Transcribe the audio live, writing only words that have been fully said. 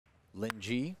Lynne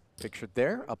Ji, pictured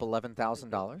there, up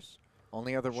 $11,000.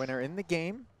 Only other winner in the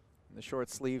game, in the short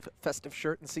sleeve festive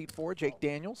shirt in seat 4, Jake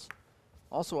Daniels,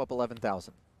 also up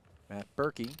 11,000. Matt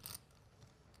Berkey,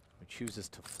 who chooses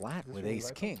to flat with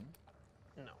ace-king.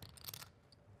 No.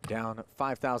 Down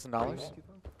 $5,000.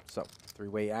 So,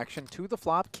 three-way action to the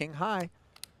flop, king high.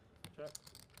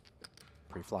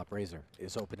 Pre-flop razor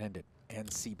is open-ended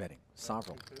and c-betting.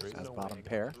 Sovereign has bottom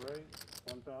pair.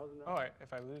 Oh,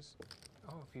 if I lose.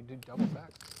 Oh, if you do double back.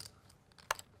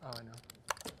 Oh, I know.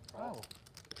 Oh.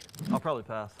 I'll probably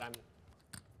pass.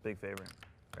 Big favorite.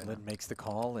 Right Lynn makes the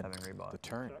call and having rebought. the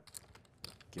turn.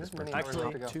 Gives There's many Berkey hours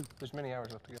left to go. two. There's many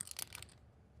hours left to go.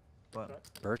 But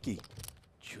Berkey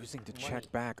choosing to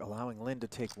check back, allowing Lynn to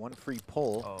take one free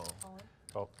pull.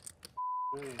 oh,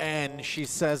 And she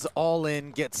says all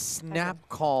in, gets snap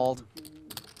called.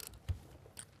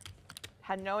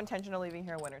 Had no intention of leaving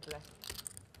here a winner today.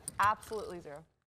 Absolutely zero.